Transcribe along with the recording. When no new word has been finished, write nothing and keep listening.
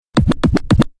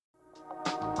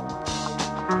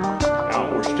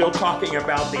still talking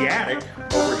about the attic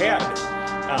overhead.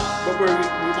 But we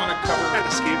want to cover an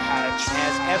escape hatch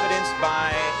as evidenced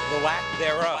by the lack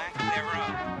thereof.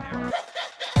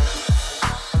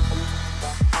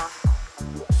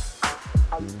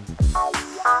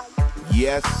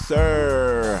 Yes,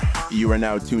 sir. You are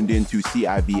now tuned in to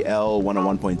CIVL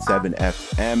 101.7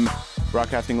 FM,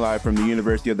 broadcasting live from the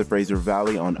University of the Fraser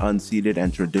Valley on unceded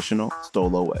and traditional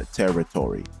Stolo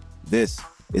territory. This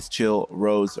is Chill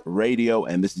Rose Radio,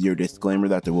 and this is your disclaimer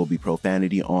that there will be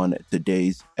profanity on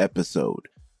today's episode.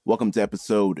 Welcome to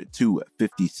episode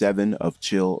 257 of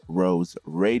Chill Rose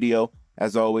Radio.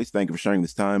 As always, thank you for sharing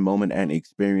this time, moment, and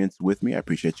experience with me. I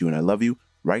appreciate you and I love you.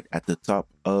 Right at the top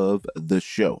of the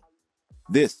show.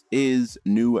 This is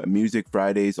New Music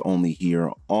Fridays only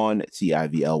here on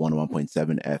CIVL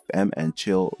 101.7 FM and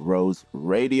Chill Rose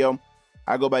Radio.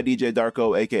 I go by DJ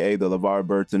Darko, aka the LeVar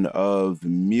Burton of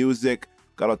music.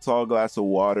 Got a tall glass of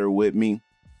water with me,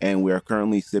 and we are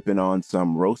currently sipping on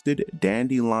some roasted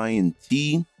dandelion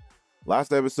tea.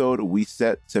 Last episode, we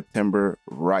set September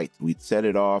right. We set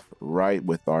it off right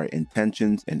with our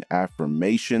intentions and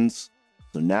affirmations.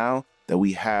 So now that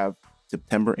we have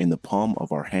September in the palm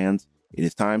of our hands, it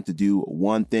is time to do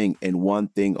one thing and one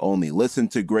thing only. Listen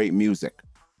to great music,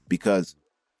 because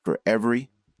for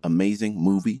every amazing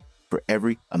movie, for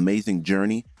every amazing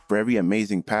journey, for every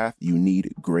amazing path, you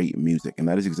need great music. And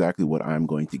that is exactly what I'm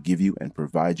going to give you and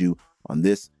provide you on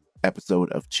this episode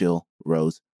of Chill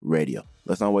Rose Radio.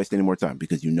 Let's not waste any more time,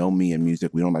 because you know me and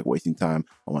music, we don't like wasting time.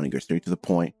 I want to get straight to the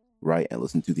point, right, and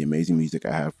listen to the amazing music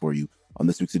I have for you on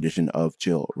this week's edition of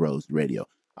Chill Rose Radio.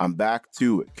 I'm back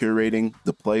to curating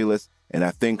the playlist, and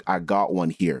I think I got one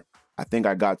here. I think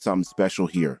I got something special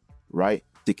here, right?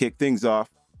 To kick things off,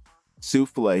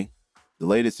 Souffle, the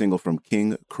latest single from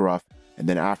King Cruff, and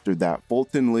then after that,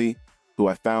 Fulton Lee, who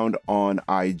I found on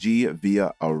IG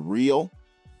via a reel.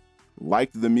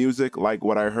 Liked the music, liked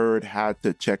what I heard, had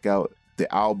to check out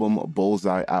the album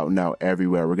Bullseye, out now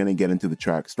everywhere. We're going to get into the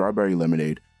track Strawberry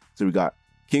Lemonade. So we got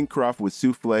King Cruff with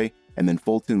Souffle, and then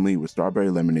Fulton Lee with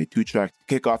Strawberry Lemonade, 2 tracks to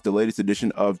kick off the latest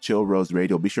edition of Chill Rose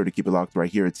Radio. Be sure to keep it locked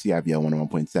right here at CIVL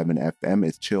 101.7 FM.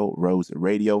 It's Chill Rose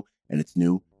Radio, and it's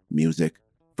New Music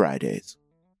Fridays.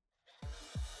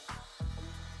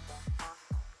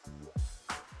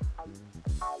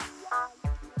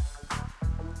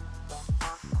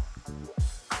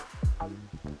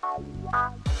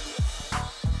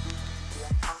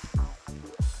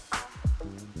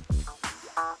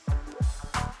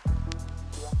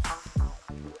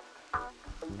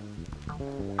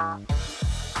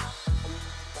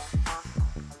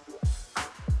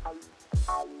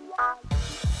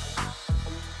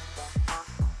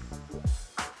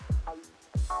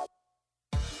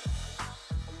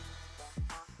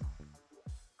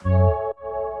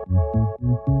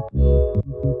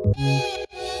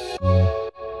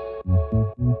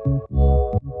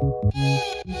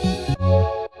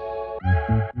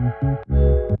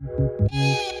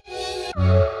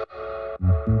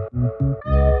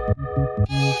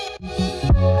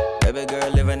 Baby girl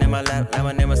living in my lap, now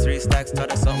my name was 3 stacks.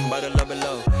 Taught her something about the love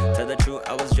below. Tell the truth,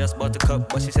 I was just bought the cup,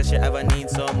 but she said she ever need,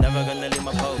 so I'm never gonna leave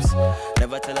my post.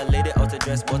 Never tell a lady out to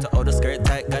dress, bought her out the skirt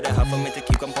tight. Got it hard for me to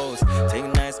keep composed. Take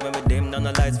nice when we dim down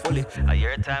the lights fully. A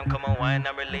year time, come on, wine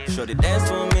and release. Show the dance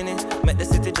for a minute, make the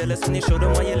city jealous when you show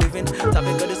them why you're living.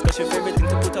 Topic of discussion, favorite thing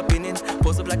to put up in it.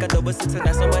 Post up like a double six and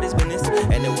that's somebody's business.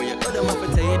 Anywhere you go, them off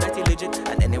and tell you that you legit.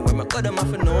 And anywhere I go, them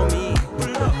off and know me.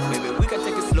 Maybe we can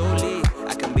take it slowly.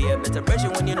 I can be a better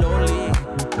version when you're lonely.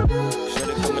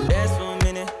 Should've come and dance for a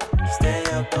minute. Stay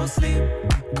up, don't sleep.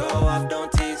 Go off,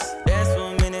 don't tease. Dance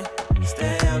for a minute.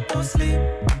 Stay up, don't sleep.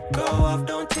 Go off,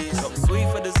 don't tease. Something sweet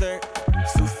for dessert.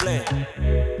 Souffle.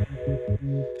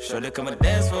 Should've come and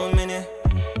dance for a minute.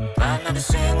 I'm not the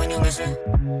same when you listen.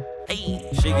 Hey.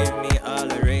 She give me all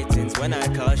the ratings. When I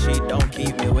call, she don't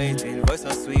keep me waiting. Voice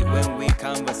so sweet when we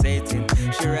conversating.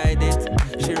 She ride it.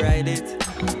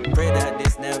 Pray that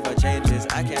this never changes.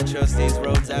 I can't trust these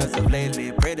roads as of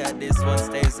lately. Pray that this one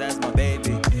stays as my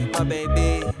baby. My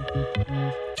baby.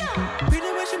 Pretty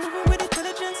way she moving with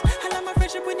intelligence. I love my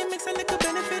friendship when you mix a little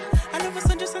benefit. I love her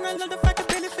son just and I love the fact it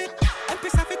benefit. I'm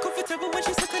pissed, I feel comfortable when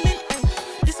she's settling.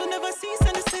 This will never cease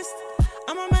and desist.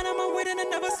 I'm a man, I'm a word and I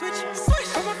never switch.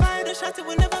 From a fire, the shot it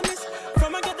will never miss.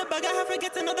 From I get the bag, I have to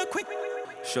get another quick.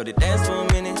 Show the dance for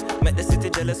a minute. Make the city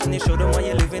jealous when you show them why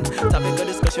you're living. Topic of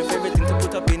discussion, favorite thing to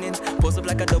put up in it. Post up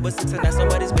like a double six and that's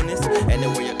somebody's business.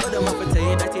 Anywhere you go, them off and tell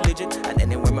you that you legit. And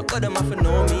anywhere I go, them off and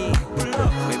know me.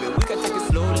 Maybe we can take it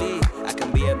slowly. I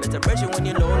can be a better version when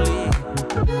you're lonely.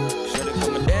 Should've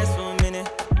come and dance for a minute.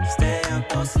 Stay up,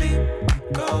 don't sleep.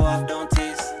 Go off, don't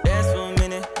tease. Dance for a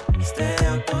minute. Stay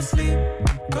up, don't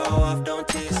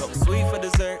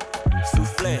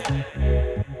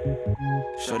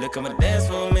come and dance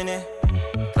for a minute.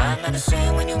 I'm not the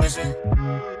same when you miss it.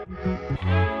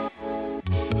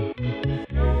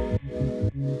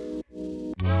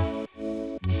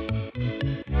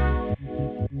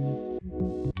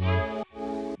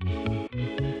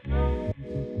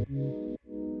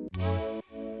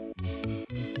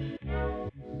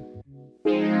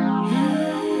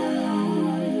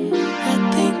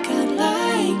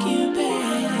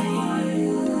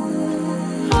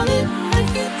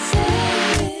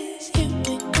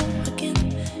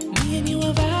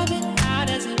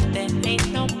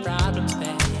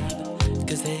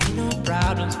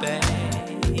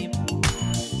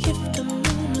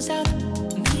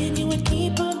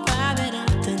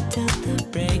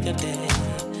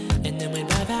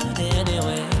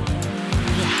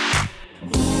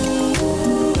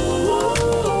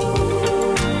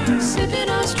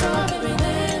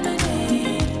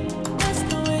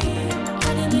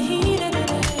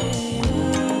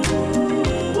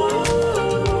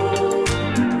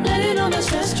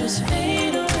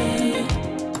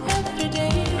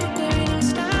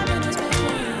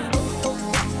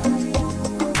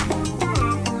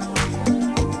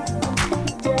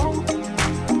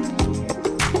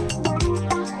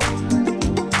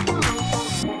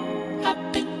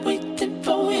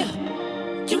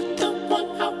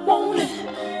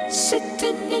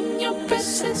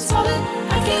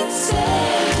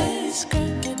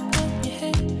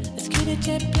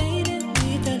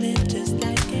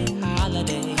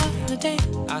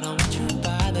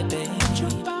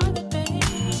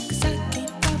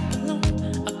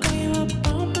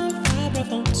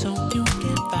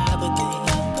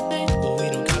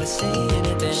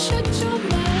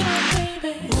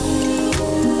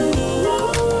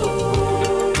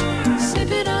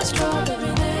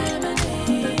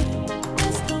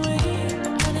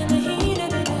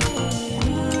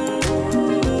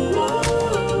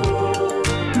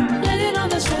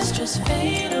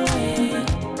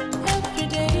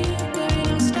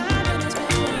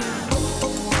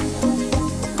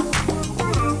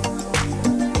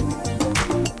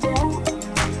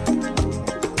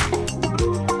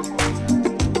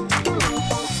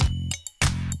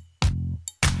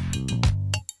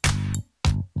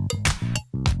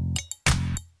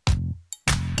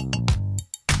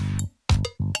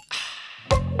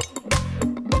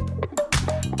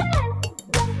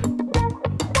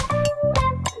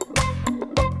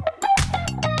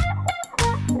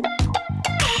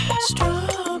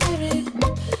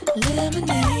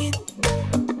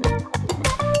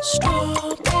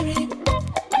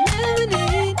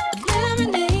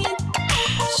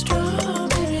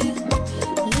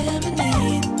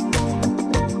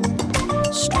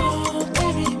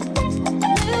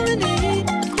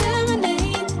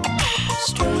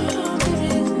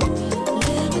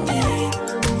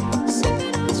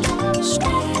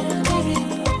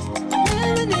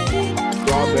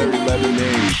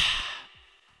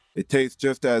 It tastes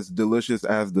just as delicious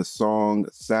as the song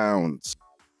sounds.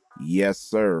 Yes,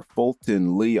 sir.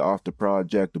 Fulton Lee off the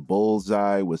project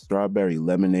Bullseye with Strawberry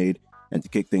Lemonade. And to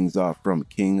kick things off from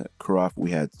King Cruff,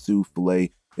 we had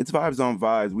Souffle. It's vibes on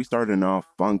vibes. We started off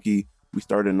funky. We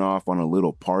started off on a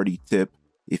little party tip.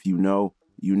 If you know,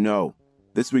 you know.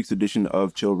 This week's edition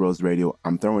of Chill Rose Radio,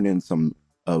 I'm throwing in some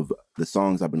of the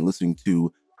songs I've been listening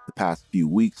to the past few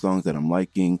weeks, songs that I'm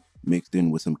liking, mixed in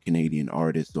with some Canadian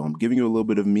artists. So I'm giving you a little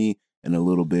bit of me and a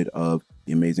little bit of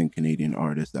the amazing Canadian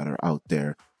artists that are out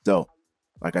there. So,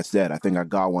 like I said, I think I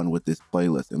got one with this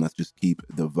playlist, and let's just keep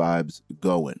the vibes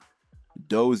going.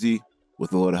 Dozy,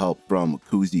 with a little help from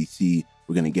Koozie C.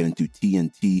 We're going to get into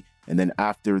TNT. And then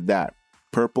after that,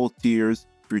 Purple Tears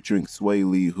featuring Sway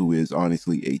Lee, who is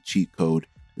honestly a cheat code.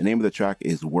 The name of the track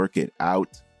is Work It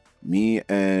Out. Me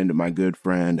and my good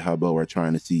friend Hubbo are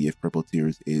trying to see if Purple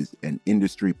Tears is an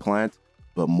industry plant,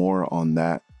 but more on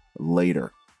that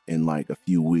later in like a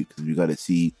few weeks. We got to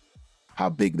see how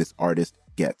big this artist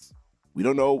gets. We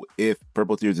don't know if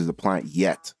Purple Tears is a plant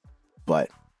yet,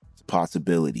 but it's a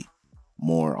possibility.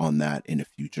 More on that in a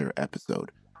future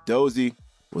episode. Dozy,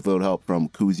 with a little help from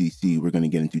Koozie C, we're going to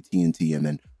get into TNT, and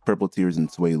then Purple Tears and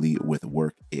Sway Lee with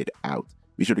Work It Out.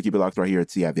 Be sure to keep it locked right here at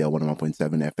CIVL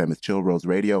 101.7 FM. It's Chill Rose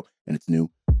Radio, and it's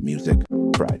New Music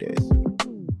Fridays.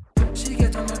 She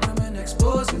get on my drum and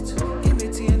expose it. Give me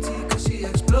TNT cause she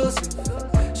explosive.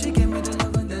 She gave me the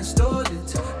love and then stole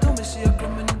it. Don't be she a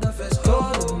criminal that first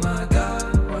hold. Oh my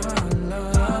God, we're in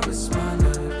love, it's my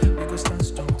life. We go stand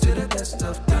strong to the test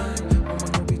of time. I'm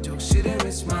gonna be joke, she there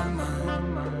is my mind.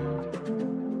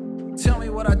 Tell me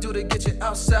what I do to get you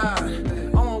outside.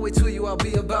 On my way to you, I'll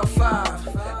be about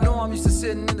 5. No, I'm used to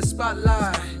sitting in the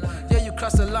spotlight. Yeah, you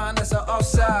cross the line, that's our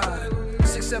offside.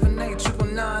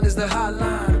 678 is the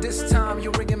hotline. This time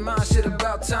you ringing my shit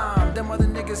about time. Them other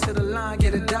niggas hit a line,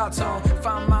 get a dial tone.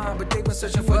 Find mine, but they been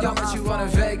searching for your met you on in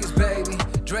Vegas, baby.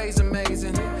 Dre's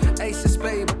amazing. Ace of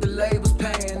spade, but the label's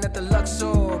paying at the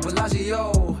Luxor,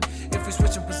 Bellagio. If we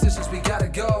switching positions, we gotta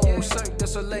go. Cirque du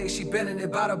Soleil, she bending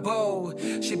it by the bow.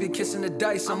 She be kissing the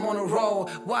dice, I'm on a roll.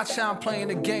 Watch how I'm playing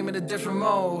the game in a different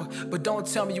mode. But don't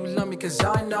tell me you love me, cause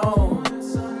I know.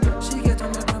 She get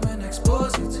on the drum and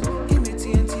expose it. Give me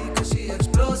TNT, cause she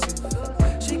explosive.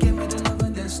 She gave me the love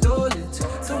and then stole it.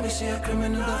 Told me she a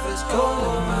criminal, love is cold.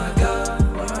 Oh my God,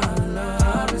 my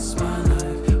love is my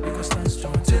life. We gon' stand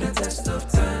strong to the test of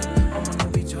time. I wanna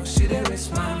be your shit,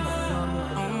 erase my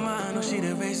mind. Oh my, no, she'd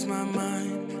erase my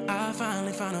mind. I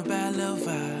finally found a bad little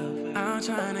vibe. I'm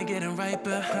trying to get him right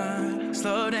behind.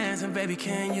 Slow dancing, baby,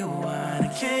 can you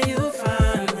whine? Can you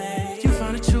find me? You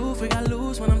found the truth, we got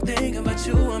loose when I'm thinking about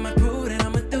you. I'm a prude and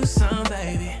I'ma do some,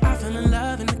 baby. I fell in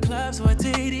love in the club, so I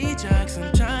take these drugs.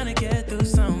 I'm trying to get through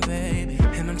some, baby.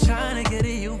 And I'm trying to get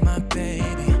at you, my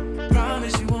baby.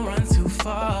 Promise you won't run too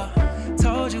far.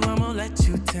 Told you I'm gonna let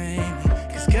you tame me.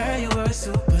 Cause girl, you were a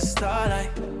superstar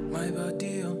like my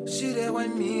body, she dey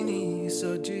want me,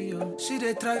 so Gio. She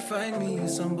dey try find me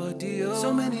somebody, oh.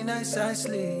 So many nights I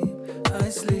sleep.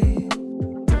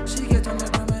 She get on the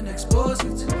drum and expose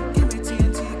it. Give me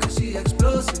TNT cause she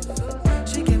explosive.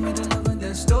 She gave me the love and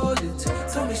then stole it.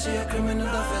 Told me she a criminal,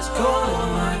 love is cold. Oh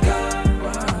my God,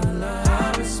 my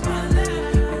love is my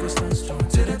life. We gon' stand strong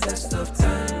to the test of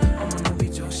time. I wanna be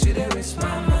your shit, erase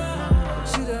my mind.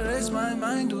 She erase my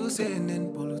mind, do sin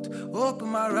in bullet. Open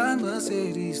my rhyme,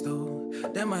 Mercedes though.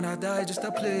 Then when I die just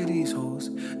to play these hoes.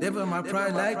 They burn my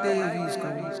pride like Davies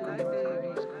goes.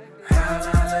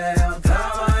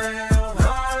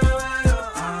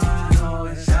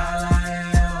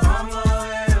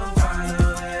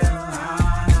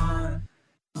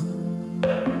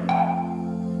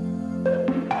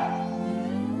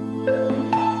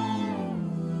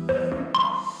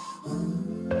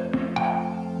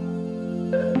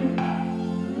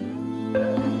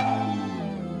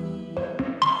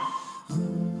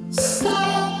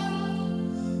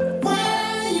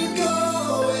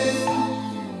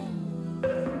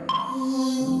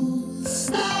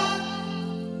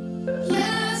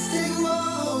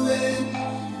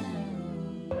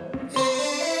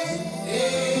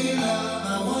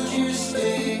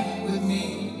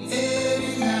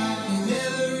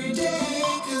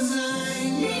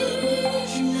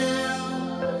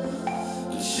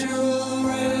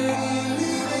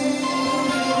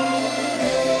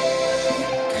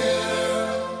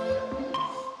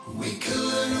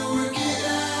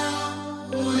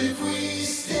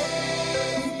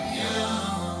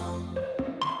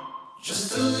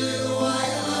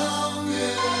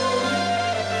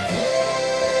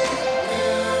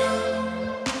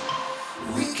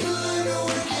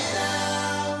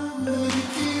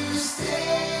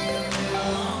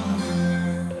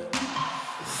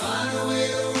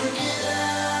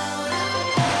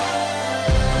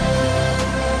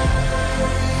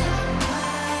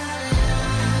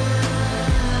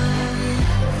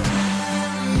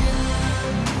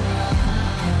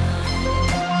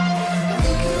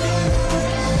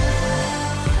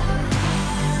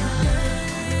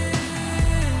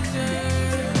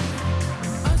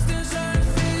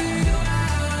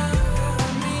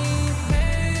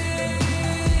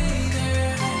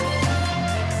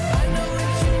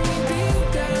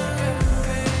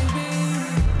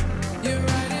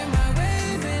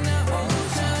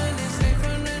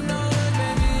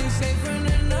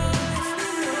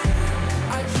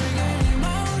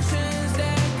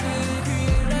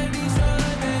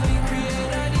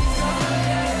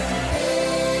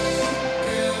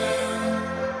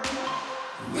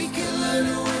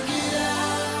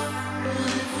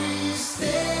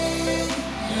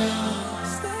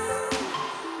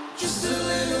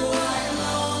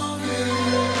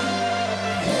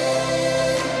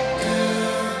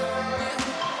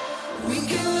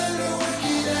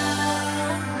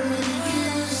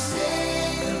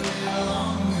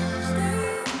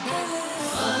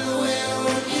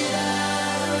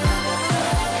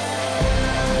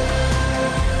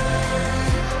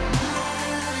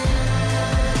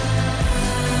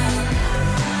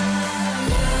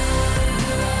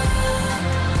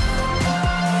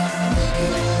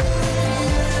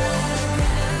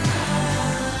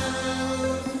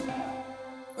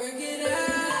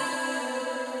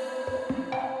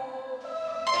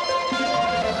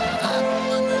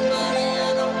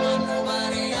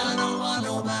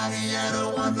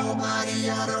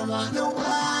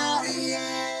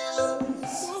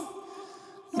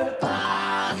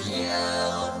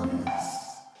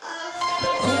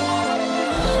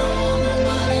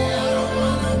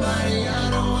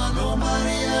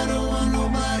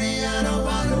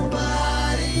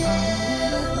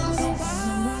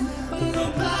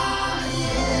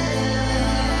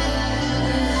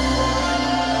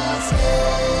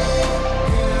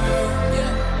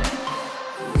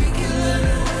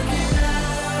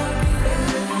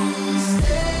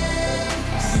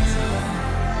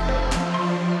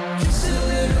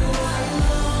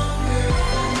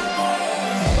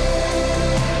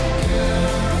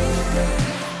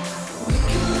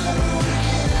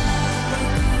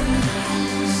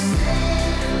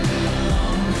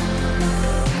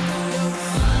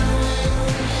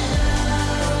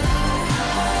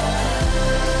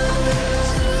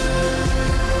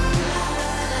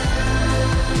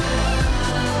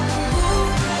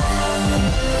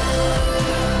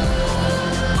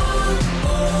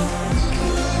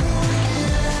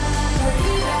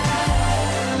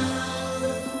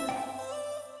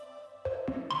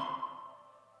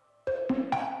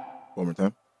 One more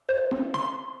time.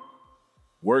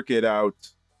 Work It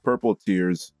Out, Purple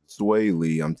Tears, Sway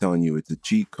Lee. I'm telling you, it's a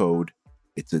cheat code.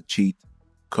 It's a cheat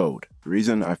code. The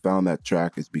reason I found that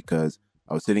track is because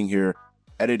I was sitting here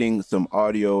editing some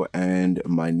audio and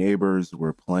my neighbors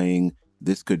were playing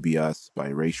This Could Be Us by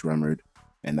Ray Shremmerd,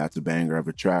 and that's a banger of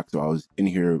a track. So I was in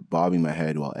here bobbing my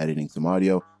head while editing some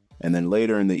audio. And then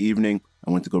later in the evening,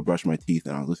 I went to go brush my teeth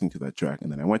and I was listening to that track.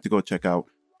 And then I went to go check out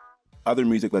other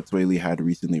music that Sway Lee had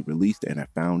recently released, and I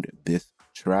found this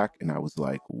track and I was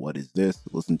like, what is this?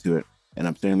 Listen to it. And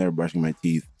I'm standing there brushing my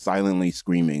teeth, silently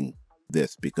screaming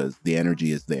this because the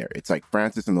energy is there. It's like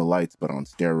Francis and the Lights, but on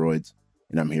steroids.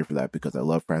 And I'm here for that because I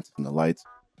love Francis and the Lights.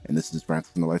 And this is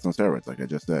Francis and the Lights on steroids, like I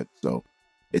just said. So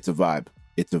it's a vibe.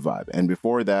 It's a vibe. And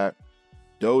before that,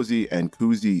 Dozy and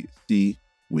Kuzi C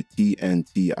with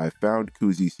TNT. I found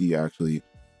Kuzi C actually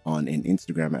on an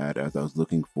Instagram ad as I was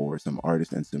looking for some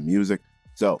artists and some music.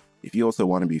 So if you also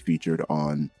want to be featured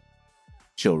on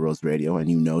Chill Rose Radio and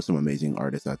you know some amazing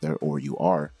artists out there, or you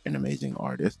are an amazing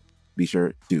artist, be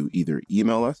sure to either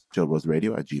email us,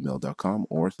 chillroseradio@gmail.com,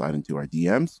 or slide into our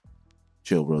DMs,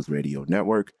 Chill Rose Radio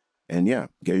Network. And yeah,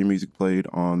 get your music played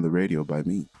on the radio by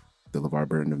me, the LeVar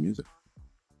Burton of music.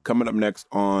 Coming up next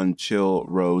on Chill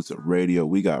Rose Radio,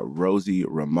 we got Rosie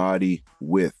Ramadi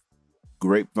with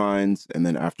Grapevines, and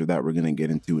then after that we're going to get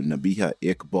into Nabiha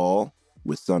Iqbal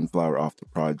with Sunflower off the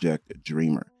project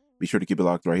Dreamer. Be sure to keep it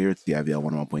locked right here. It's CIVL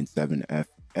 101.7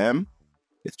 FM.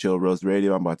 It's Chill Rose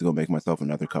Radio. I'm about to go make myself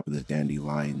another cup of this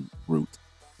dandelion root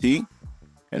tea,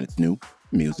 and it's New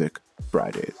Music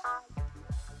Fridays.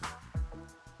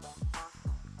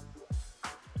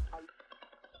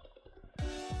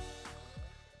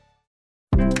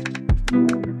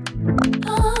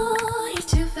 Oh, you're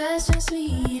too fast and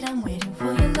sweet. I'm waiting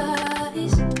for your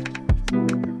lies.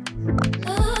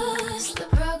 Lost the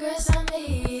progress I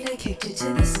made. I kicked it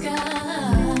to the skies.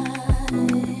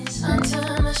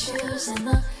 Untie my shoes in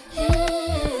the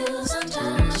hills.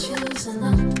 Untie my shoes in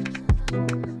the.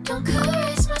 Don't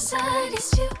caress my side.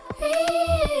 It's too real.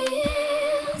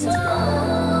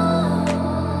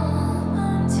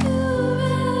 I'm too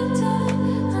wrapped up.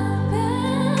 I'm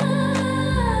bad.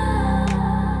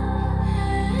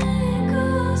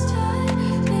 Ankles tight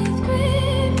with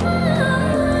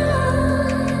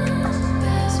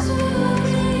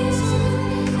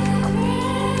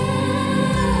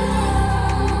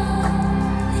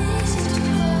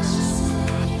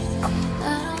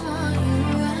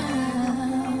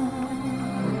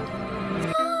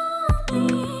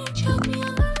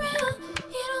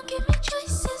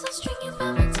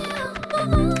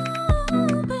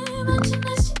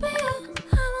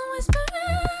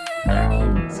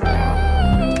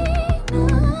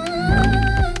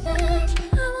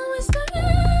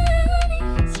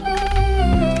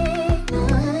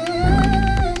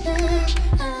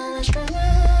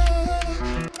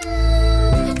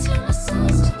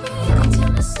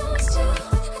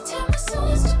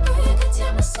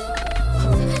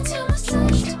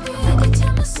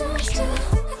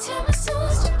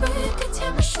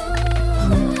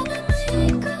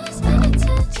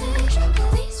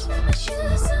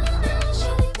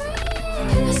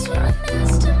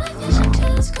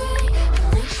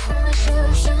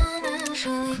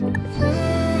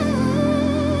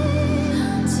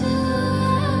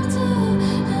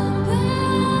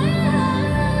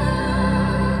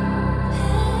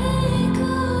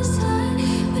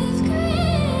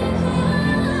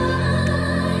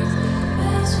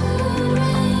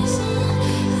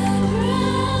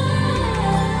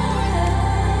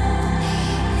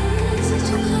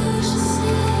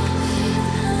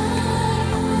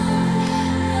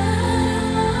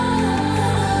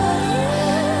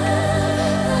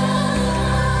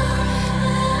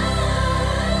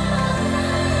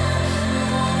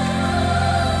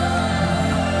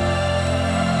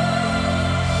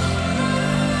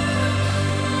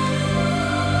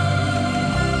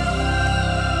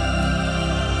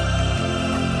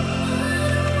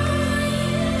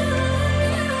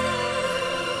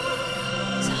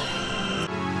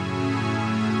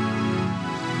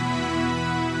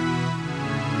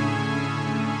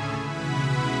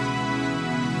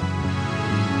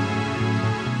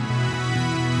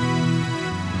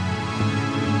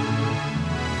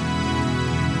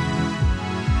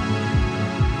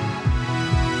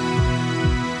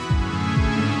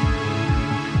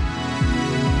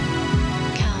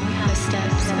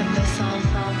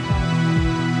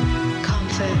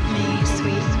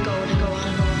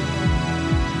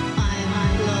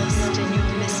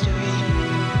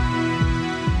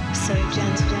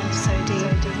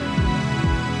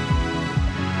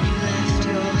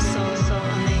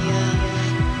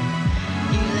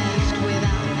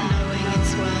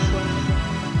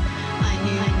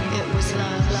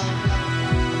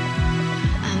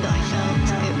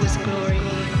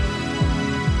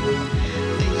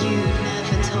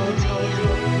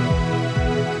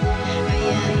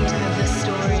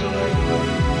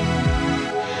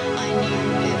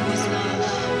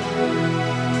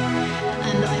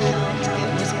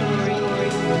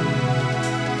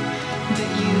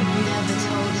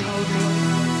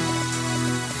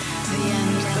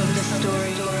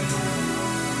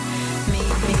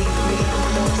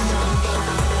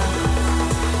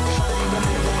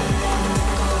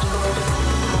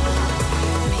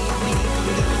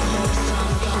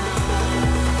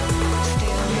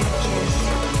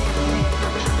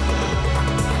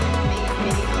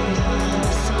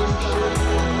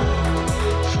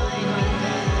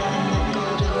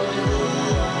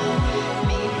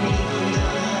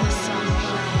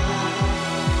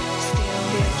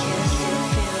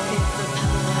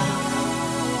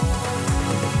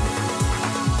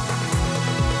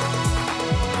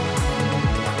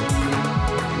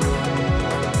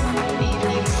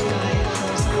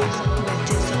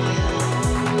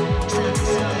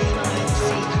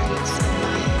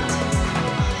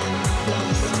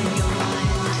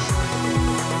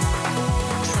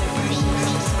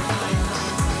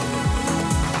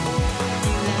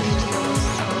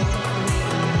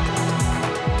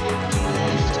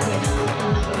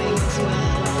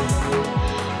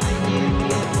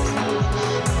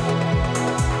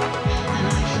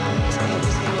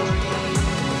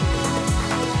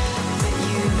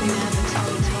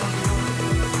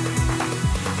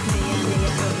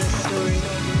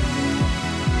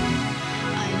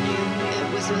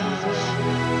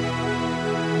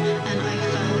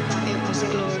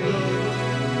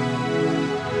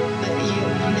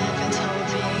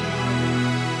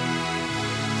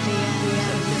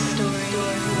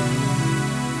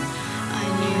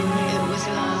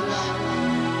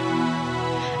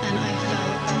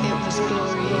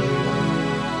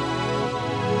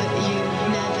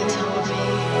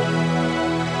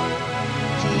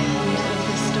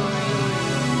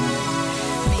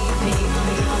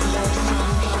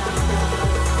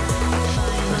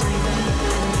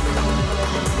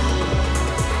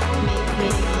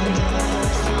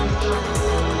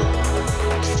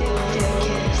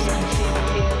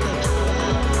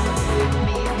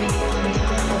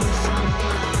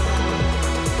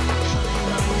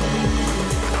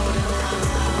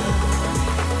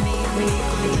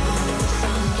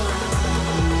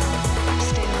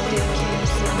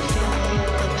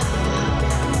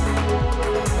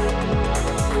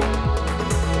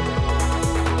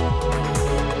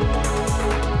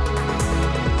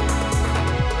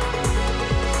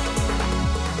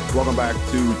Welcome back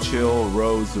to Chill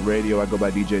Rose Radio. I go by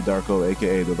DJ Darko,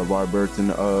 aka the LeVar Burton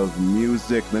of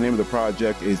music. The name of the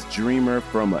project is Dreamer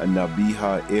from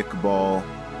Nabiha Iqbal.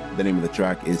 The name of the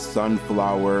track is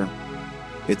Sunflower.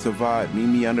 It's a vibe. Meet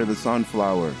me under the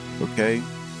sunflower, okay?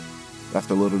 That's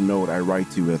the little note I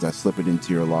write to as I slip it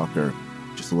into your locker.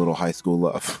 Just a little high school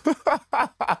love.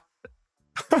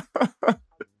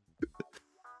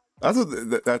 That's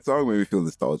what that song made me feel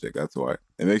nostalgic. That's why.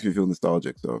 It makes me feel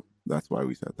nostalgic, so that's why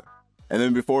we said that. And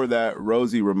then before that,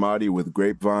 Rosie Ramadi with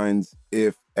Grapevines.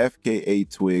 If FKA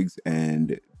Twigs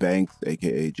and Banks,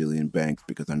 aka Jillian Banks,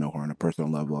 because I know her on a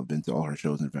personal level. I've been to all her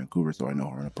shows in Vancouver, so I know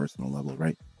her on a personal level,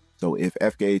 right? So if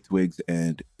FKA Twigs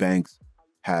and Banks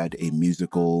had a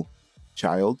musical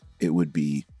child, it would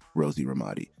be Rosie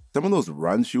Ramadi. Some of those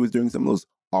runs she was doing, some of those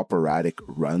operatic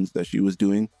runs that she was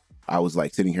doing, I was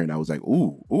like sitting here and I was like,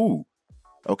 ooh.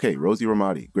 Okay, Rosie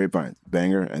Ramadi, Grapevines,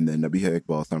 banger. And then Nabiha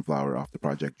Iqbal, Sunflower off the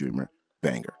Project Dreamer,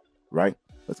 banger, right?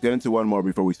 Let's get into one more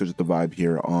before we switch up the vibe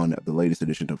here on the latest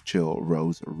edition of Chill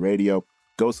Rose Radio.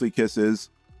 Ghostly Kisses,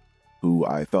 who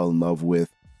I fell in love with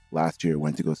last year.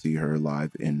 Went to go see her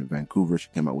live in Vancouver. She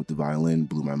came out with the violin,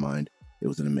 blew my mind. It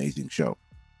was an amazing show.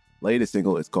 Latest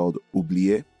single is called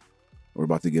Oublié. We're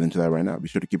about to get into that right now. Be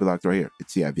sure to keep it locked right here.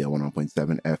 It's CIVL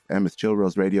 101.7 FM. It's Chill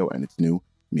Rose Radio, and it's New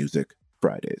Music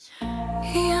Fridays.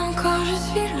 Et encore je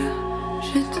suis là,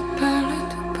 je te parle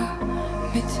tout bas,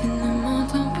 mais tu ne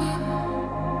m'entends pas.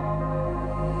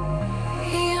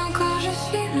 Et encore je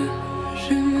suis là,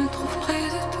 je me trouve près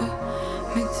de toi,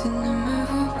 mais tu ne me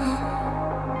vois pas.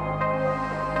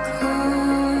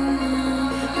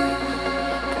 Comment faire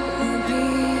pour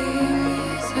oublier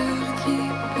les heures qui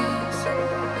passent?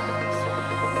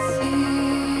 Si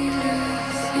le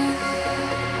ciel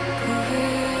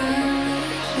pouvait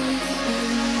alléger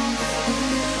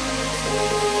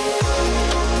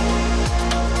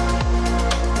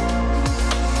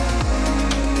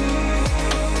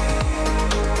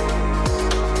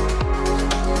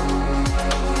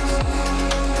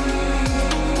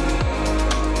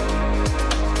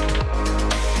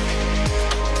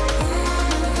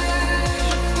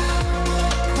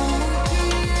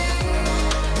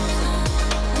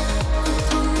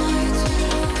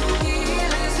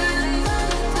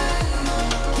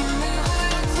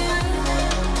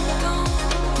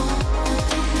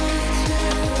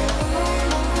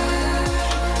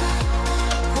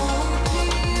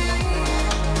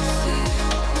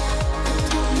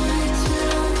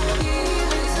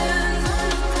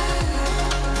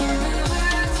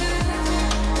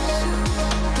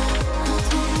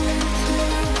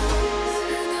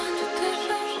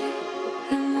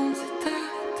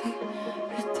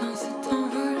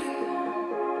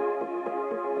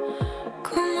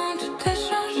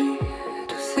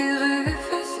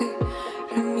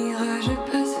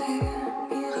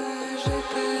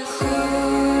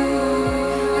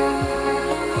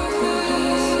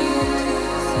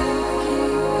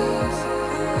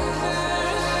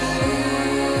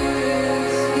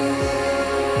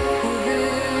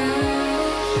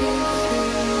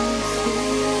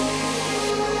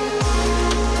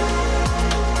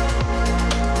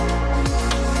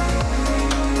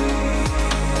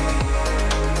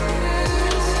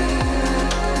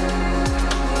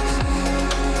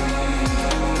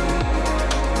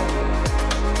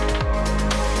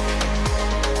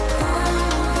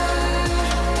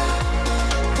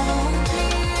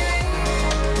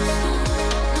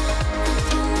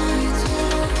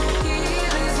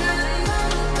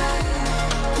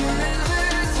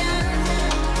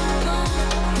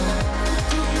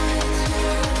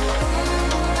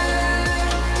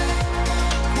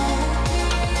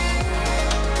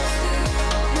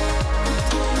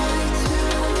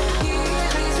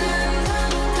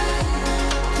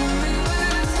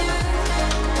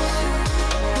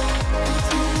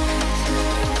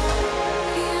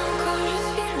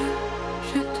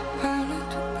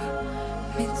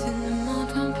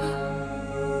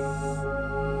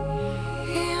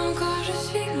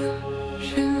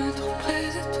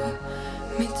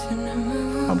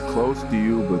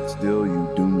still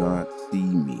you do not see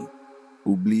me.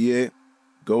 Oublié,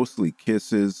 ghostly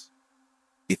kisses,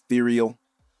 ethereal,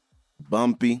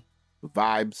 bumpy,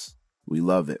 vibes. We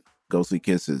love it. Ghostly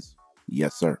kisses.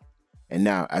 Yes, sir. And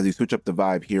now, as we switch up the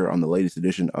vibe here on the latest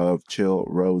edition of Chill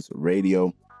Rose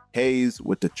Radio, Haze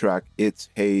with the track It's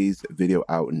Haze, video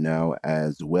out now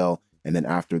as well. And then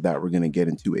after that, we're going to get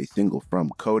into a single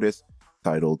from Codis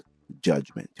titled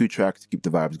Judgment. 2 tracks to keep the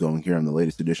vibes going here on the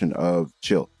latest edition of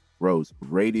Chill Rose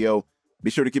Radio.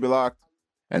 Be sure to keep it locked.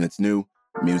 And it's New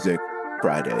Music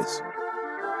Fridays.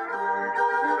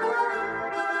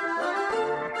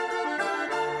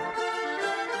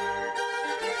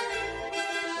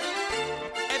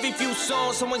 Every few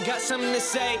songs, someone got something to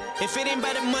say. If it ain't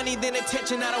about the money, then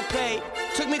attention I don't pay.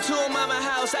 Took me to her mama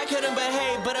house, I couldn't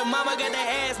behave, but her mama got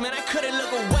that ass, man, I couldn't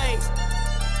look away.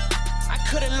 I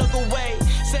couldn't look away.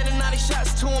 Sending all these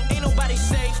shots to him, ain't nobody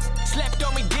safe. Slept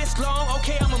on me this long,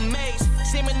 okay, I'm amazed.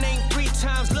 Say my name 3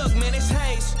 times, look, man, it's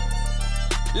Haze.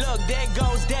 Look, there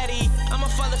goes daddy. I'm a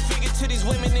father figure to these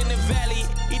women in the valley.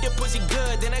 Eat the pussy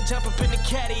good, then I jump up in the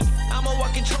caddy. I'm a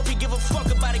walking trophy, give a fuck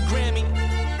about a Grammy.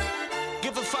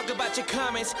 Give a fuck about your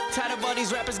comments. Tired of all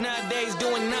these rappers nowadays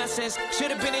doing nonsense.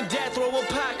 Should've been in death row with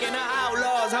Pac and the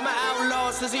Outlaws. I'm an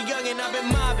outlaw since a youngin', I've been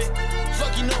mobbing.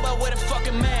 Fuck you know about where the fuck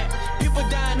I'm at. People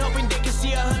dying hoping they can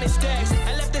see 100 stacks.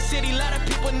 I left the city, lot of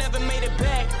people never made it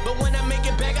back. But when I make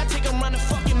it back, I take them round the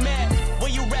fucking map. Where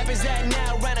you rappers at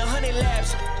now, round 100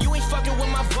 laps. You ain't fucking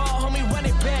with my vault, homie, run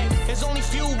it back. There's only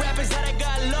few rappers that I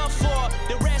got love for.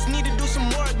 The rest need to do some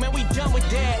work, man, we done with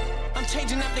that. I'm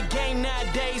changing up the game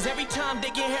nowadays. Every time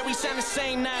they get here, we sound the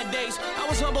same nowadays. I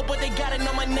was humble, but they gotta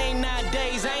know my name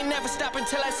nowadays. I ain't never stop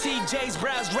until I see Jay's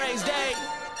brows raised, hey.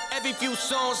 Every few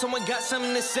songs, someone got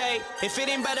something to say. If it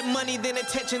ain't about the money, then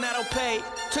attention I don't pay.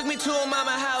 Took me to her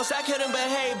mama house, I couldn't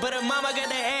behave, but her mama got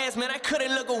that ass, man, I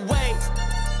couldn't look away.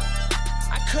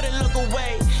 I couldn't look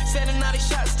away. Sending all these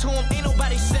shots to him, ain't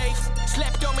nobody safe.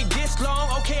 Slept on me this long,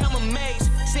 okay, I'm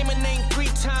amazed. Say my name 3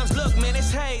 times, look, man,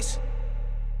 it's Haze.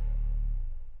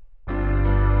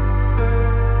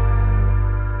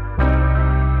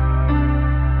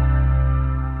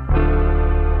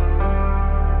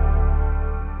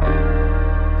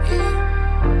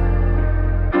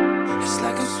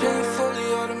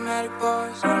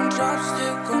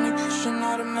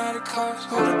 Cars.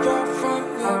 Hold it up front,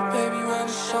 little baby, ride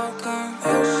a shotgun.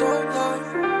 Feel so low,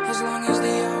 as long as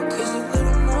they out, cause a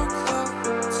little more clout.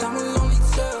 Time will only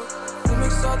tell, who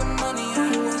makes all the money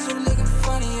and who ends up looking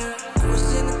funnier. I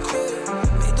was in the crib,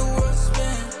 made the world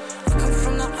spin. I come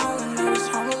from the island, I was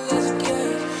humble as a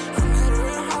kid. I met her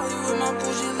in Hollywood, my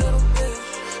bougie little bitch.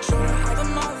 Showed her how the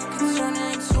Molly could turn her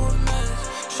into a mess.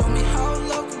 Showed me how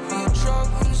love could be a drug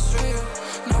when it's real.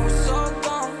 Now it's all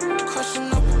gone,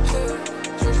 crushing up a pill.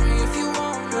 If you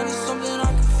want, man, it's something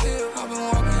I can feel. I've been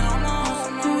walking on my own,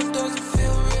 now it doesn't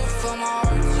feel real. Felt my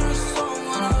heart turn soul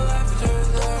when I left her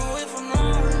there. Away from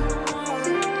home,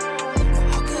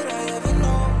 how could I ever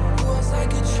know who else I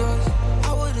could trust? I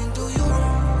wouldn't do you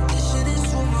wrong, this shit is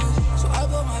too much. So I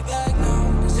bought my bag now,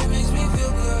 cause it makes me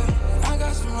feel good. I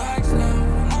got some racks now,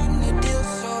 I'm not in the deal,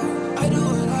 so I do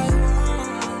what I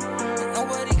want. And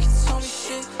nobody can tell me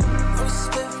shit. I was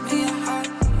split me a high,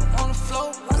 on the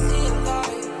floor, I see a light.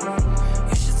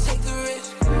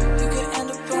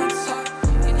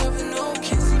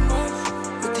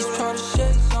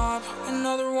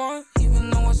 Another one, even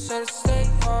though I said to stay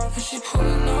hard. And she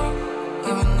pulling up,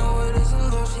 even though it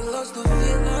isn't love, she loves the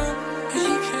feeling. And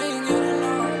she can't get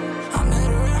enough. I met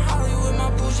her in Hollywood, my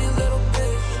bougie little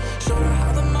bitch. Showed her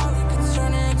how the Molly could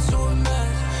turn her into a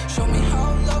mess. Showed me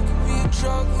how love could be a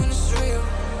drug when it's real.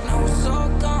 Now it's all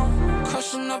gone,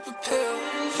 crushing up a pill.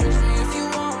 Judge me if you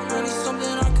want, man, it's something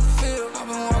I can feel. I've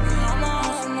been walking on my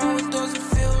own, now it doesn't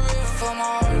feel real. Felt my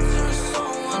heart turn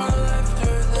soul when I left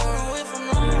her there. Away from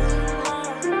home.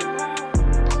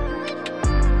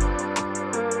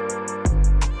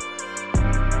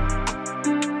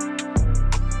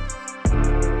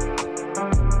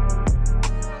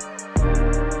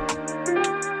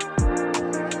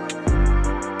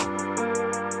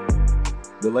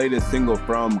 The latest single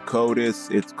from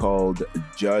Codis, it's called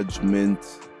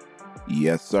Judgment.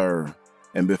 Yes, sir.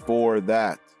 And before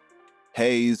that,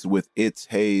 Haze with It's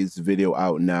Haze, video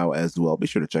out now as well. Be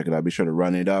sure to check it out. Be sure to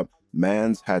run it up.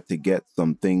 Mans had to get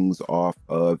some things off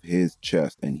of his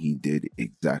chest, and he did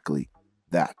exactly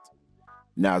that.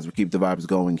 Now, as we keep the vibes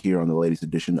going here on the latest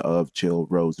edition of Chill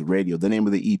Rose Radio, the name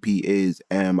of the EP is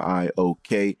Am I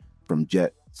Okay from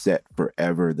Jet Set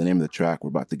Forever. The name of the track we're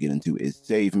about to get into is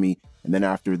Save Me. And then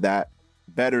after that,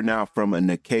 Better Now from a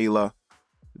Nikayla,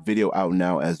 video out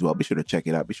now as well. Be sure to check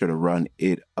it out. Be sure to run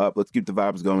it up. Let's keep the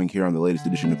vibes going here on the latest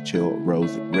edition of Chill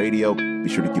Rose Radio. Be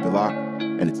sure to keep it locked,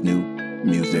 and it's New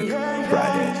Music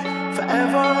Fridays.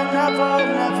 Forever and ever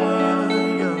and ever,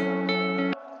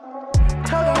 yeah.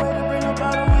 Tell the way to bring a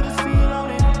bottle with a seal on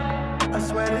it. I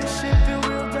swear this shit feel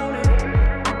real, don't it?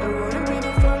 It wouldn't be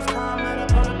the first time that I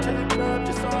pull up to the club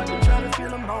just so I can try to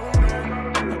feel a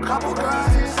moment. A couple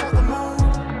girls here set the mood.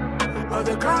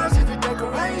 Other girls here for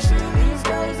decoration. These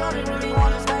days all they really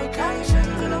want is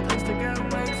vacations and a place to get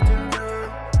wasted,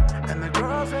 yeah. And the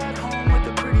girls at home with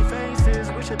the pretty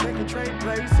faces wish that they could trade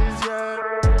places, yeah.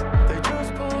 They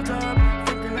just pulled up,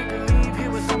 thinking they could leave here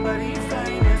with somebody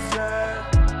famous,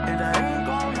 yeah. And I ain't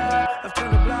gon' lie, I've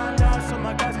turned a blind eye so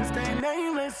my guys can stay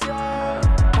nameless, yeah.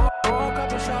 Pour a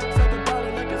couple shots at the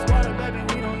bottle like it's water, baby,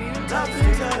 we don't even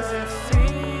nothing as it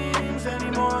seems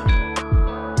anymore.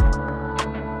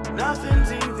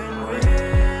 Nothing's even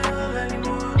real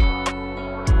anymore.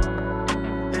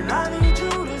 And I need you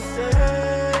to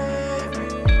save me.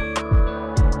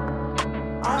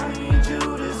 I need you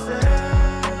to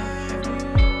save me.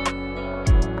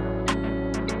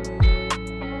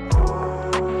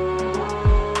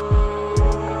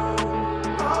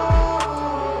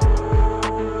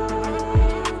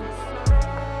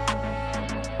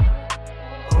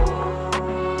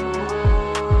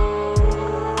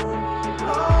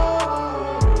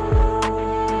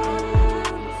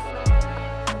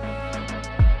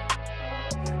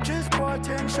 Just pour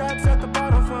 10 shots at the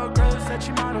bottle for a girl who said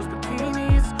she models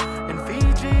bikinis in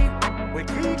Fiji with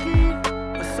Kiki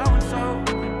or so-and-so,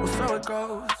 well, so it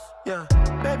goes, yeah.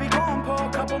 Baby, go and pour a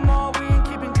couple more, we ain't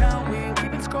keeping count, we ain't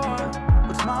keeping score.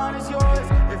 What's mine is yours,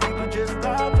 if you could just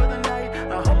vibe for the night.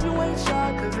 I hope you ain't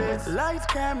shy, cause it's lights,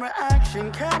 camera,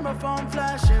 action, camera, phone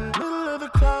flashing. Middle of the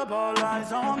club, all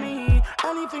eyes on me.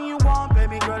 Anything you want,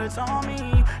 baby girl, it's on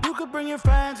me. You could bring your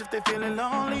friends if they're feeling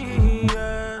lonely,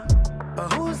 yeah.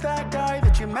 But who's that guy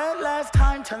that you met last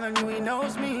time, telling you he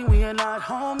knows me? We are not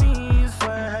homies.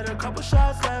 Swear I had a couple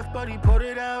shots left, but he put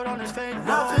it out on his fake.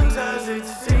 Nothing's as it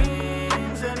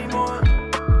seems anymore.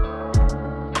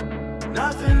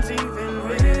 Nothing's even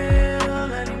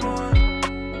real anymore.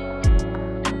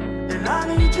 And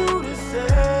I need you to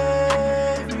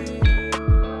save me.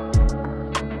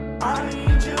 I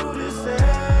need you to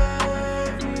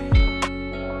save me.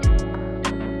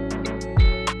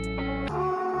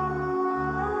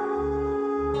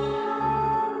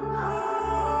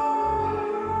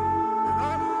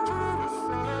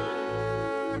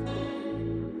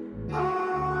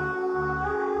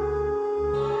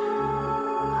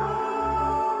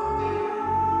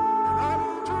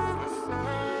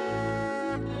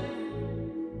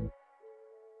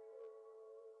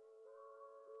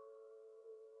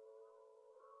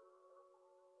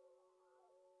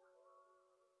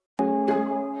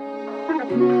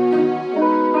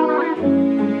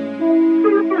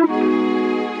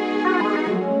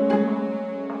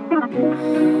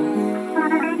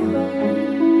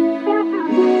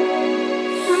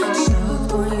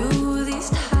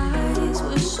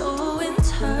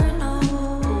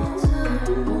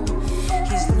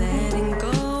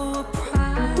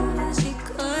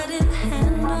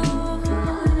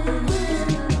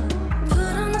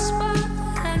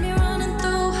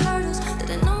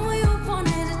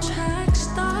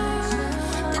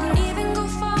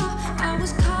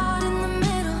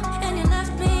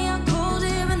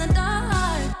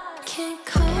 Can't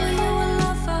call you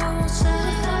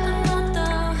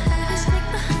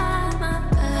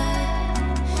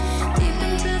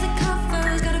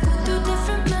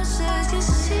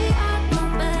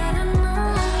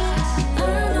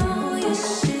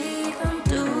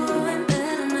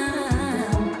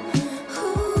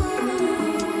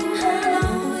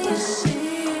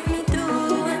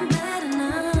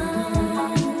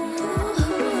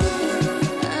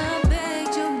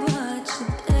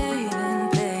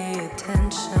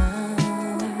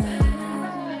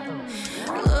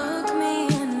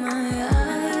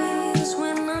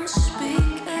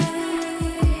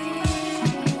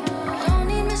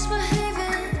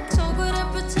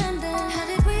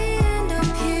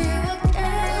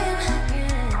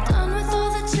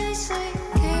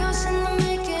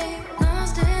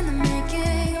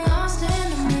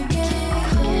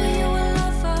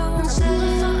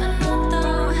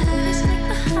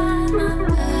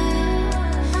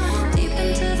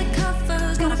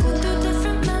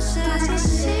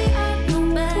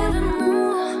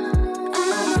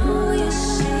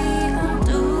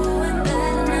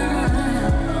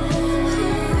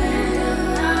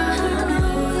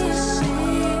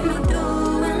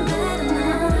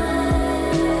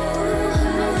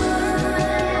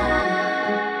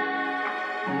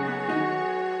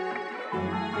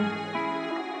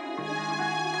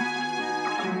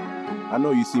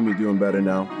See Me Doing Better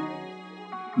Now.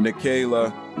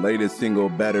 Nikayla, latest single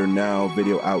Better Now,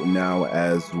 video out now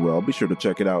as well. Be sure to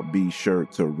check it out. Be sure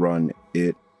to run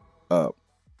it up.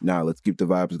 Now let's keep the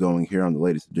vibes going here on the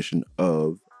latest edition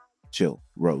of Chill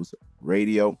Rose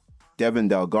Radio. Devin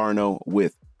Delgarno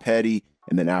with Petty.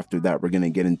 And then after that, we're going to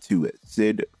get into it.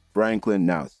 Sid Franklin.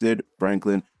 Now, Sid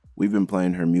Franklin, we've been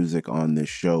playing her music on this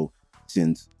show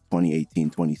since 2018,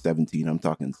 2017. I'm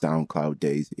talking SoundCloud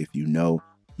days. If you know,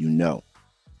 you know.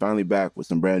 Finally back with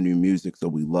some brand new music, so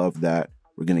we love that.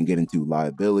 We're going to get into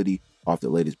Liability off the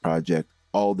latest project,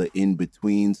 all the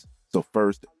in-betweens. So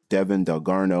first, Devin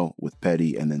Delgarno with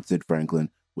Petty, and then Sid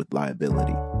Franklin with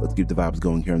Liability. Let's keep the vibes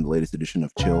going here on the latest edition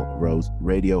of Chill Rose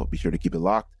Radio. Be sure to keep it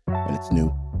locked, and it's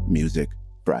New Music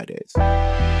Fridays.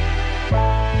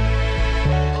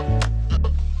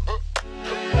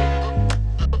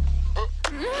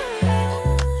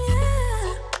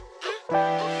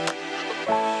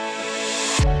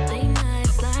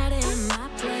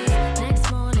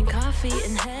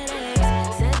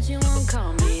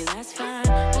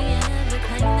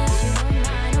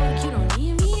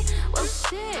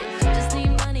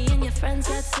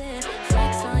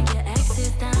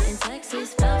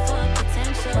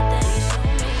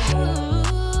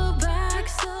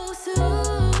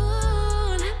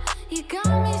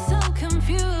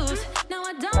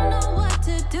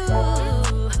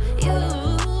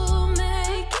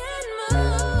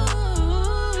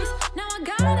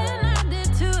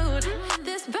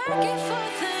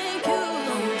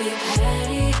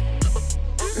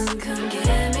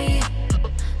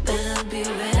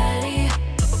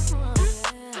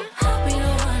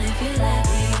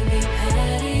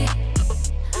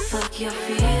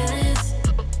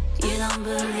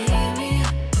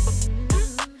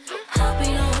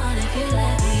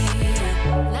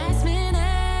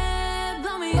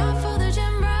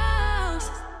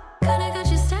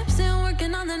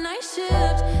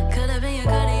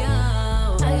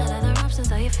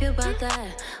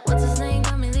 What's his name?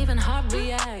 Got me leaving heart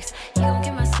reacts. He gon'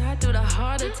 get my side through the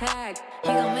heart attack. He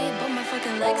gon' make both my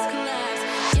fucking legs collapse.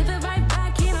 Give it right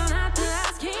back, he don't have to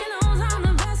ask. He knows I'm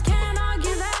the best, can't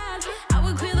argue that. I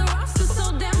would clear the roster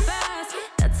so damn fast.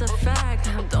 That's a fact,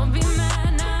 don't be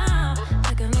mad now.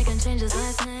 I could make him change his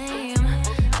last name.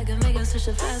 I could make him switch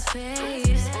to fast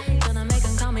pace. Gonna make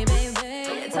him call me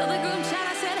baby. Tell the group chat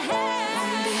I said hey.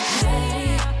 Won't be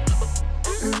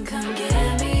petty, come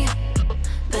get me.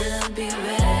 Better be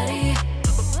ready.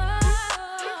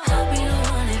 I'll be the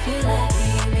one if you let me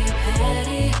be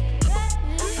petty.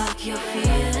 Fuck your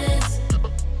feelings,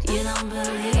 you don't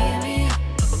believe me.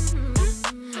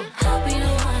 I'll be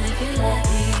the one if you let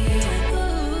me.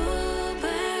 Ooh,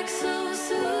 back so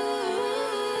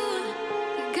soon.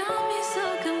 You got me so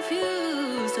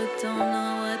confused. I don't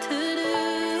know what to do.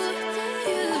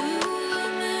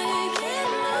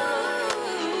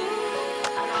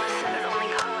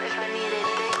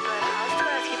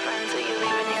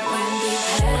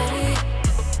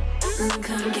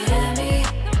 Come get me,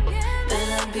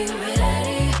 better be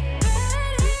ready.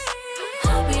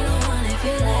 I'll be the one if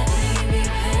you let me be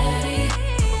petty.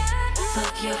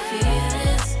 Fuck your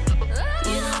feelings,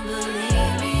 you don't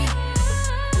believe me.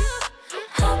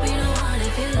 I'll be the one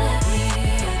if you let me.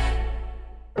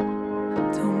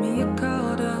 Told me you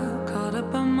caught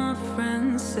up on my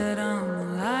friends, said I'm a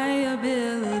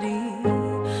liability.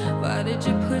 Why did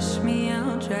you push me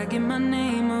out, dragging my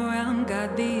name around?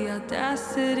 Got the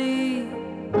audacity.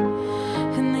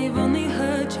 And they've only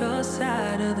heard your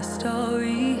side of the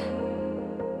story.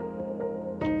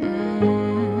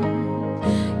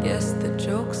 Guess the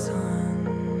joke's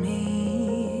on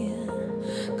me.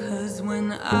 'Cause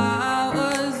when I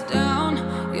was down,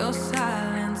 your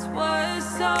silence was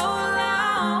so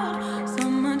loud. So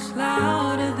much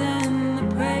louder than the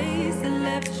praise that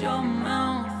left your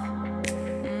mouth.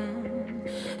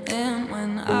 And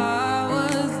when I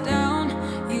was down,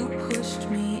 you pushed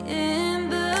me in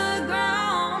the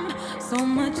ground so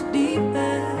much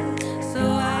deeper, so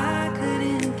I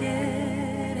couldn't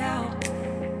get out.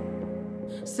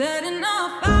 Setting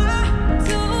off fire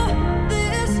to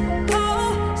this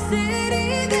whole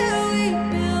city that we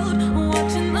built,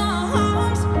 watching the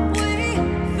homes we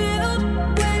filled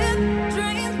with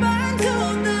dreams burn to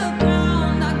the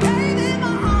ground. I gave it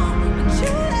my all, but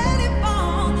you let it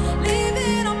fall,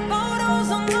 leaving our photos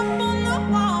hung up on the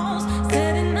walls.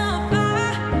 Setting off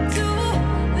fire to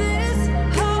this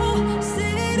whole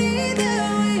city that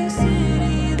we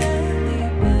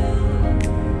built.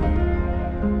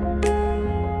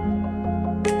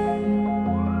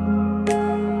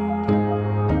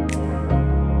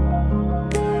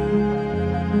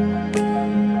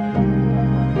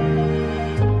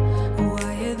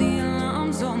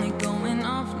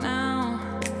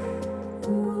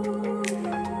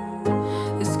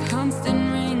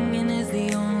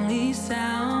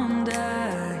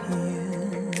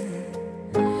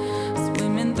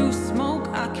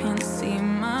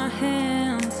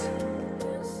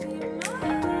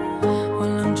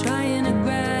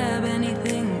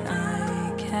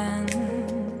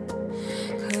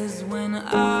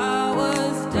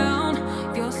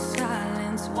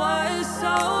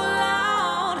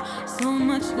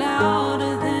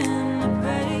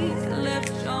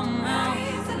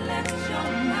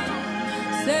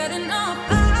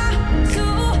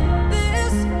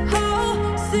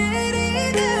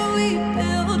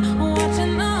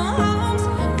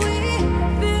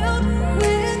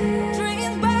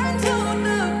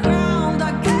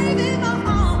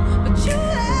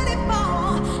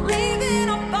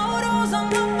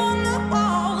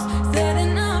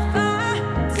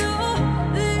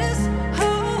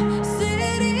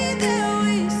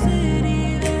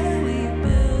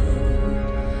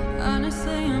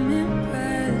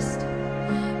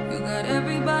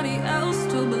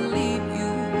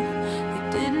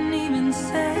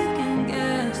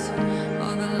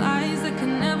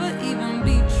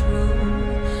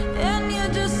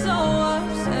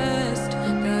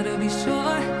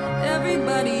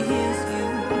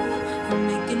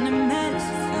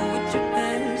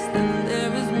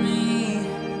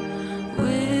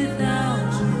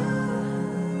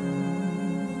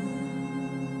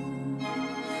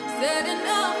 setting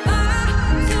up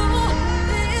fire to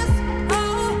this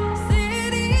whole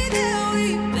city that we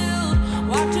built,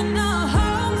 watching the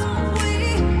homes we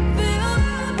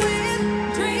built with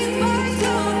dreams burnt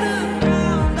to the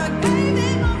ground. I gave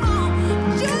it my all,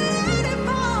 but you let it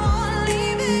fall,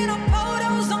 leaving our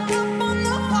photos hung up on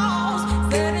the walls,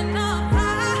 setting up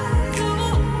fire to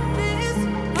this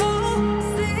whole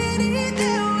city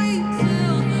that we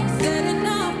built, setting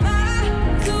up fire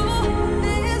to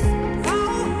this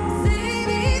whole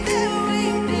city that we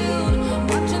built,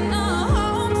 watching the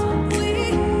homes we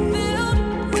built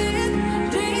with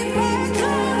dreams burnt to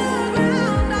the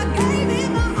ground. I gave it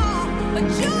my all, but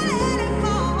you let it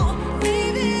fall,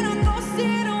 leaving our ghosts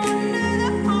sit under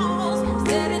the halls,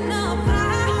 setting up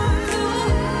fire to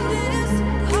this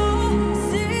whole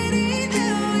city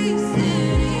that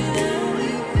we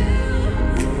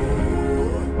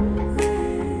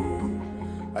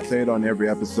built. I say it on every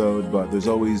episode, but there's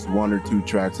always one or two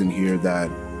tracks in here that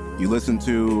you listen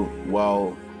to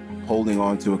while holding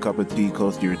on to a cup of tea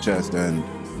close to your chest, and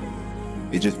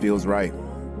it just feels right.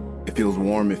 It feels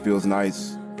warm, it feels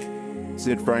nice.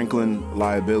 Sid Franklin,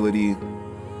 Liability,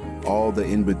 all the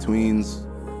in-betweens.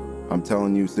 I'm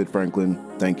telling you, Sid Franklin,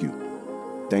 thank you.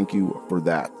 Thank you for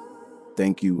that.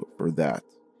 Thank you for that.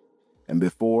 And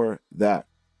before that,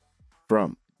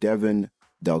 from Devin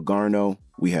Delgarno,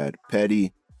 we had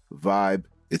Petty, Vibe,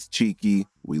 It's Cheeky,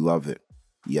 we love it.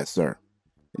 Yes, sir.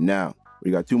 And now, we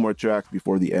got two more tracks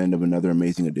before the end of another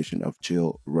amazing edition of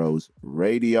Chill Rose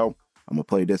Radio. I'm going to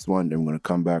play this one, then we're going to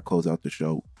come back, close out the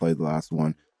show, play the last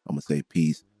one. I'm going to say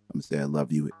peace. I'm going to say I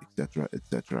love you, etc.,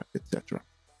 etc., etc.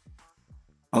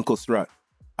 Uncle Strut,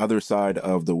 Other Side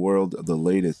of the World, the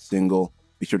latest single.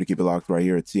 Be sure to keep it locked right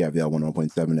here at CIVL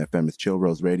 101.7 FM. It's Chill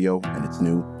Rose Radio, and it's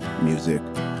New Music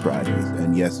Fridays.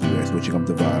 And yes, we are switching up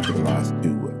the vibe for the last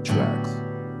two tracks.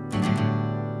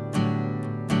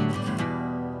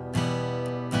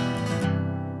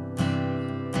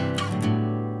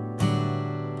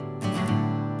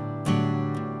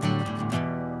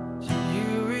 Do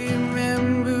you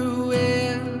remember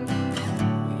when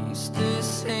we used to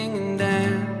sing and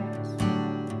dance?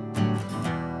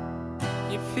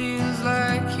 It feels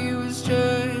like it was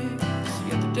just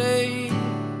the other day.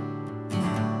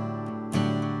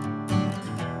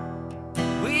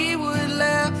 We would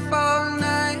laugh all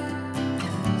night,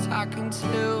 talk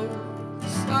until the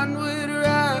sun would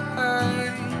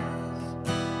rise.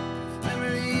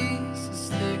 Memories that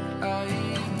stick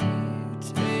like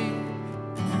tape.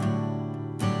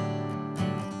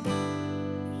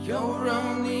 You're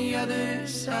on the other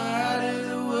side of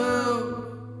the world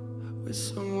with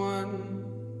someone.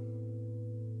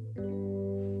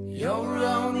 You're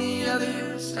on the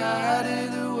other side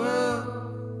of the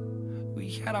world. We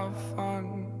had our fun.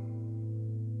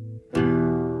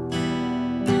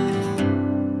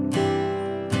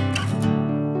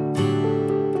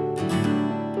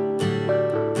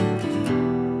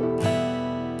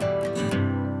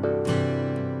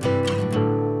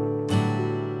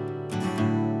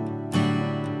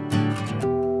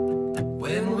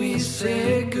 When we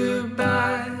said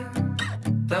goodbye,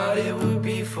 thought it would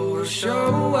be for a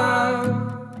show while.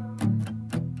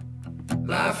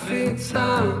 Laughing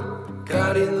time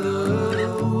got in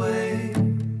the way.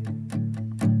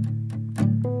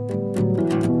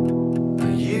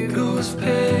 A year goes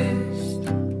past,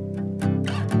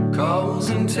 calls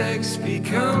and texts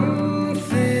become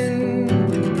thin.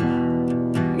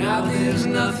 Now there's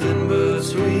nothing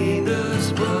between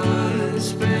us but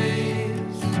space.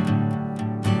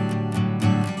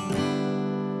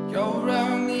 You're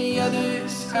on the other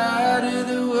side of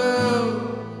the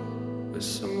world with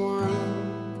someone.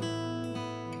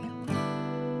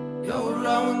 You're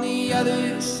on the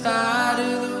other side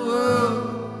of the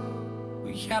world.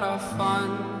 We had our fun.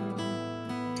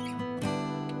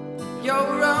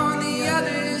 You're on the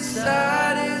other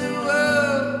side of the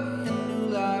world. Your new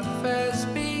life has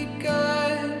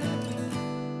begun.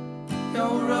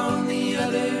 You're on the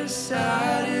other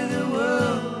side of the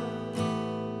world.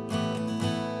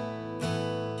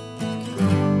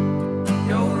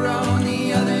 You're on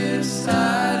the other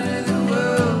side of the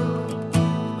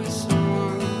world with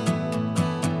someone.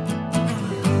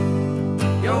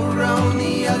 You're on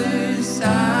the other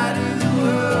side of the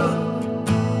world.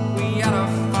 We had our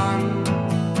fun.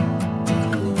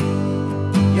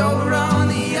 You're on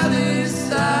the other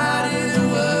side of the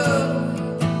world.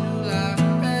 New life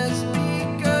has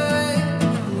begun.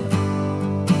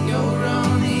 You're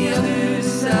on the other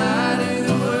side of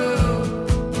the world.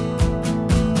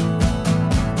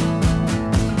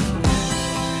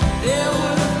 There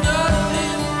was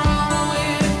nothing wrong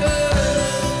with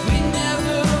us. We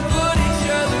never put each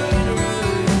other in a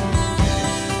room.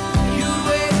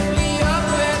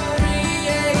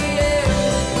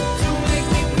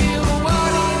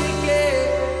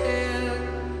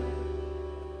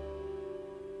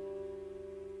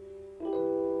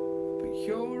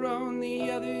 You're on the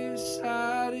other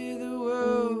side of the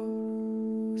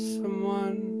world,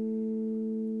 someone.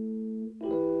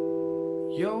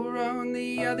 You're on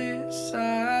the other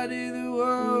side of the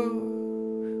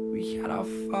world, we had our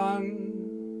fun.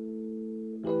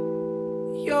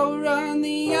 You're on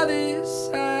the other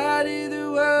side of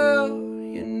the world,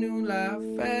 your new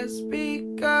life has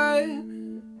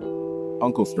begun.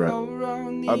 Uncle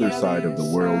Strat, Other Side of the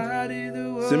World.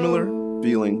 Similar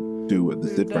feeling to the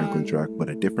Sid Franklin track, but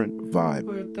a different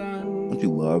vibe. Don't you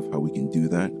love how we can do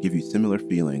that? Give you similar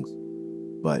feelings,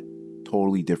 but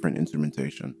totally different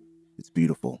instrumentation. It's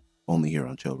beautiful, only here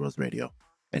on Chill Rose Radio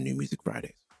and New Music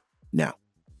Fridays. Now,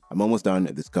 I'm almost done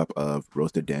at this cup of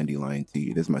roasted dandelion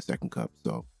tea. This is my second cup,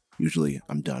 so usually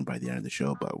I'm done by the end of the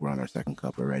show, but we're on our second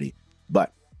cup already.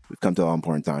 But we've come to an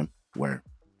important time where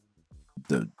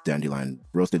the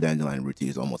roasted dandelion root tea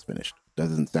is almost finished.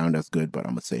 Doesn't sound as good, but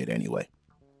I'm gonna say it anyway.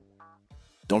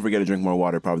 Don't forget to drink more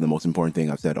water, probably the most important thing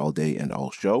I've said all day and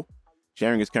all show.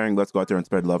 Sharing is caring. Let's go out there and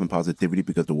spread love and positivity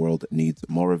because the world needs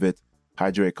more of it.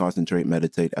 Hydrate, concentrate,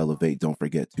 meditate, elevate. Don't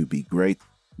forget to be great.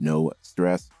 No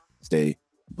stress. Stay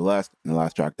blessed. And the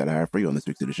last track that I have for you on this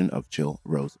week's edition of Chill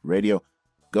Rose Radio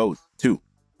comes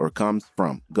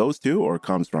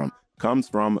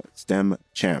from Stem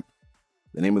Champ.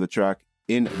 The name of the track,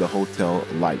 In the Hotel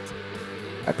Light.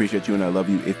 I appreciate you and I love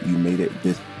you if you made it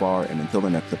this far. And until the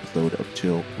next episode of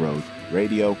Chill Rose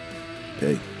Radio,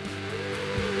 peace.